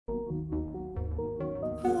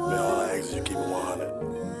to keep it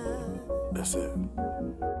 100. That's it.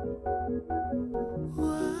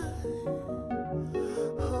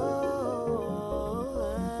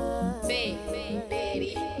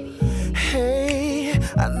 Hey,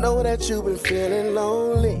 I know that you've been feeling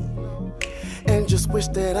lonely and just wish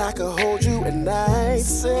that I could hold you at night.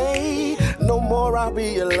 Say, no more, I'll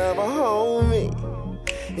be your lover, homie.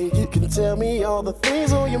 And you can tell me all the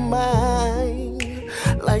things on your mind,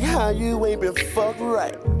 like how you ain't been fucked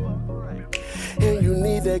right, and you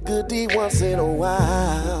need that good D once in a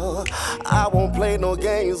while. I won't play no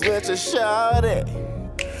games with you, shawty.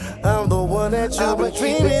 I'm the one that you've been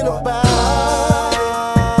dreaming about.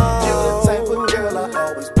 You're the type of girl I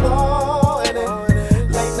always wanted.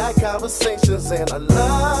 Late night conversations and I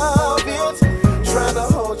love it. Trying to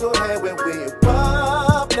hold your hand when we in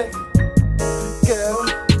public. Girl,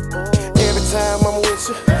 every time I'm with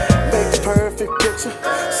you, make the perfect picture.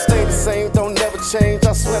 Stay the same, don't never change.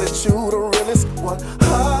 I swear that you the realest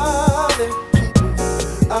 100.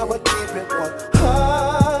 I'ma keep it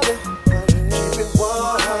 100. Keep it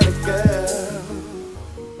 100, girl.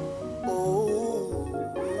 Oh,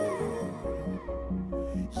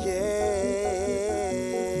 yeah.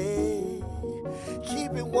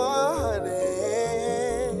 Keep it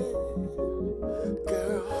 100,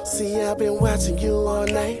 girl. See, I've been watching you all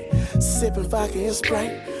night, sipping vodka and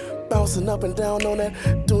Sprite, bouncing up and down on that,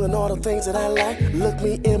 doing all the things that I like. Look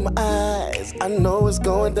me in my eyes, I know it's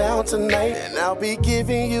going down tonight, and I'll be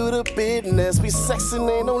giving you the business. We sexing,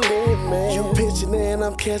 ain't no limit. You pitching and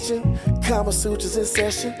I'm catching, Kama Sutras in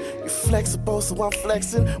session. You flexible, so I'm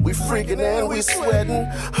flexing. We freaking and we sweating.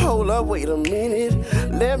 Hold up, wait a minute,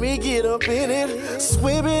 let me get up in it.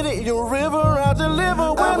 Swimming in your river, I'll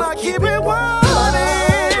deliver when I keep it 100.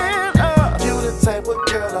 You the type of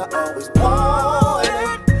girl I always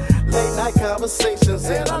wanted. Late night conversations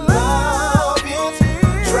and I love it.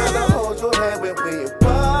 Trying to hold your hand when we in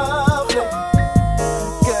public.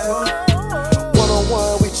 Girl,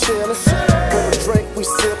 one-on-one we chillin', with a drink we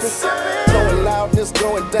sippin', blowing loudness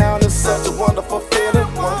going down, it's such a wonderful feeling.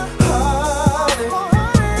 100,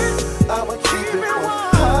 I'ma keep it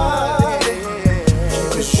 100.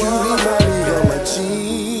 Keep it 100, my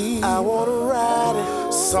G. I wanna ride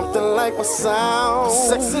it, something like my sound.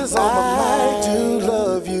 Sex is on my mind. I do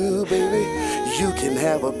love you, baby. You can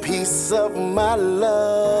have a piece of my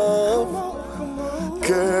love.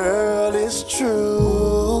 Girl, it's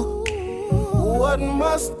true. What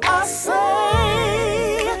must I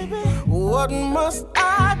say? What must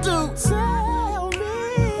I do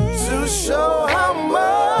to show how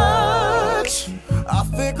much I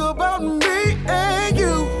think about me and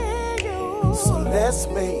you? So let's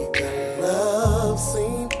make a love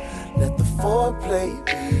scene. Let the foreplay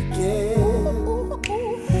begin,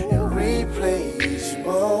 and replay each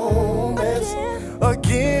moment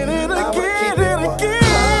again and again and again.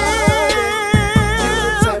 You're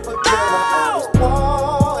the type of girl I always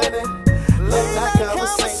wanted. Late night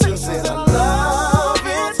conversations and I love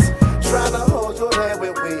it. Trying to hold your hand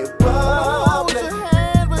when we in public.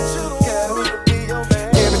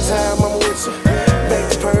 Every time I'm with you, make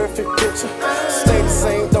the perfect picture. Stay the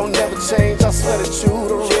same, don't never change. I swear that you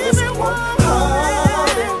the realest 100.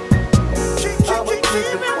 I'ma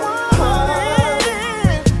keep it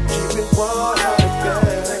 100. Keep it 100, girl.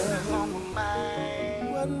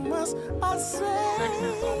 What must I say?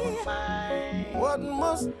 What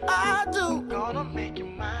must I do? Gonna make you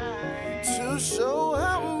mine to show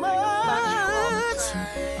how much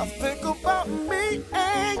I think about me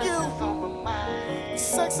and you.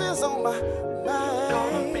 Sex is on my mind.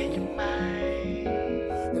 Gonna make you mine,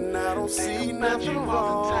 and I don't see nothing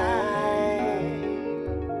wrong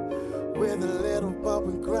with a little bump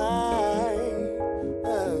and grind.